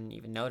think you wouldn't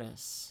even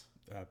notice?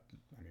 I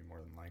mean, more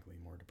than likely,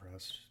 more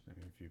depressed. I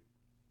mean, if you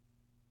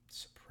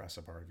suppress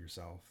a part of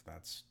yourself,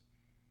 that's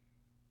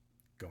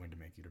going to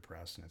make you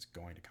depressed, and it's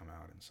going to come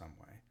out in some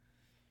way.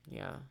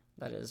 Yeah,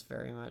 that is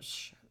very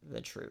much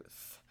the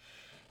truth.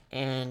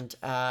 And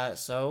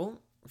so,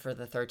 for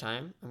the third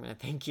time, I'm going to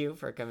thank you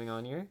for coming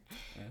on here.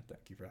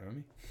 Thank you for having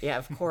me. Yeah,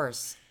 of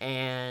course.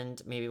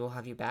 And maybe we'll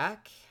have you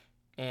back.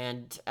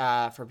 And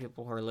for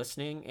people who are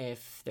listening,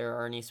 if there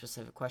are any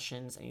specific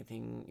questions,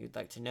 anything you'd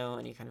like to know,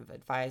 any kind of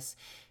advice,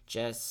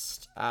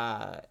 just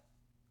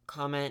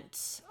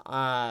comment.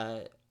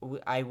 I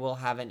will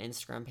have an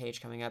Instagram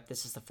page coming up.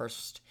 This is the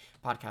first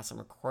podcast I'm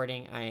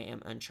recording. I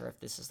am unsure if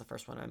this is the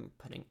first one I'm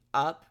putting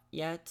up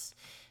yet.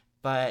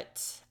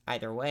 But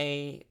either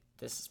way,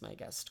 this is my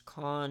guest,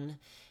 Con.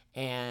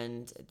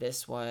 And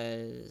this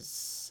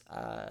was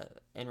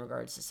in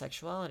regards to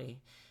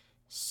sexuality.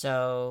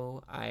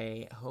 So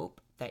I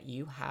hope that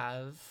you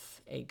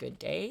have a good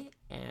day,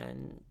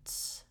 and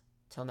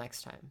till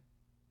next time.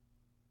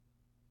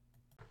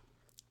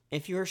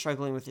 If you are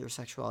struggling with your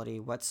sexuality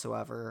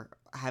whatsoever,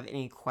 have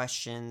any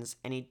questions,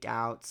 any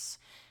doubts,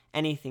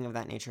 anything of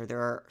that nature,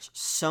 there are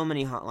so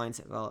many hotlines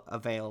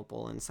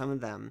available, and some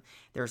of them,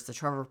 there's the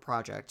Trevor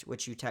Project,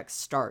 which you text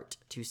START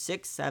to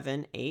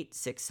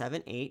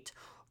 678-678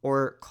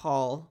 or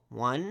call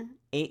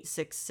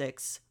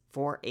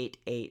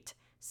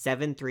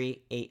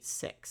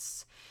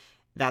 1-866-488-7386.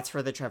 That's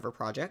for the Trevor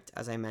Project,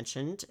 as I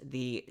mentioned.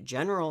 The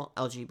general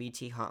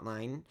LGBT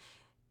hotline,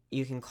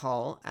 you can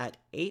call at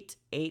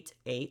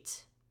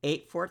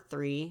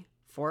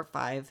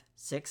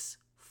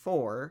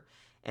 888-843-4564,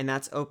 and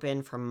that's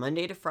open from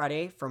Monday to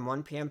Friday from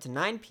 1 p.m. to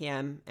 9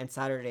 p.m. and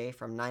Saturday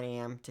from 9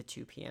 a.m. to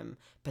 2 p.m.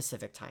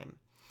 Pacific time.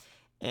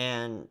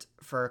 And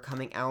for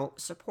coming out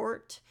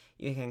support,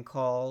 you can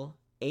call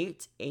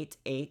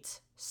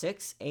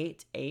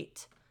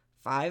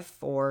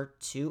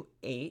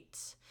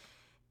 888-688-5428.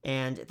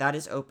 And that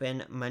is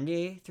open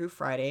Monday through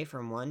Friday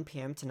from 1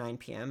 p.m. to 9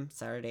 p.m.,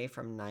 Saturday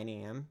from 9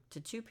 a.m. to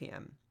 2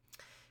 p.m.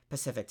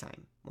 Pacific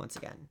time, once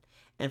again.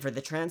 And for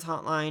the trans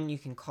hotline, you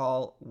can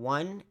call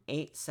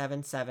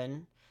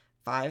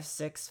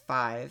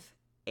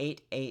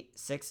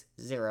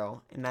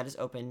 1-877-565-8860, and that is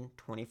open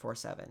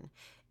 24/7.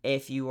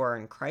 If you are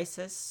in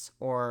crisis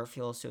or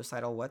feel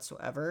suicidal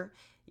whatsoever,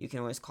 you can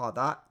always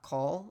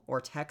call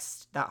or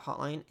text that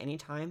hotline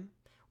anytime,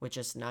 which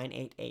is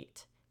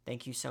 988.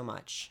 Thank you so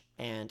much,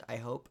 and I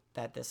hope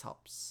that this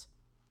helps.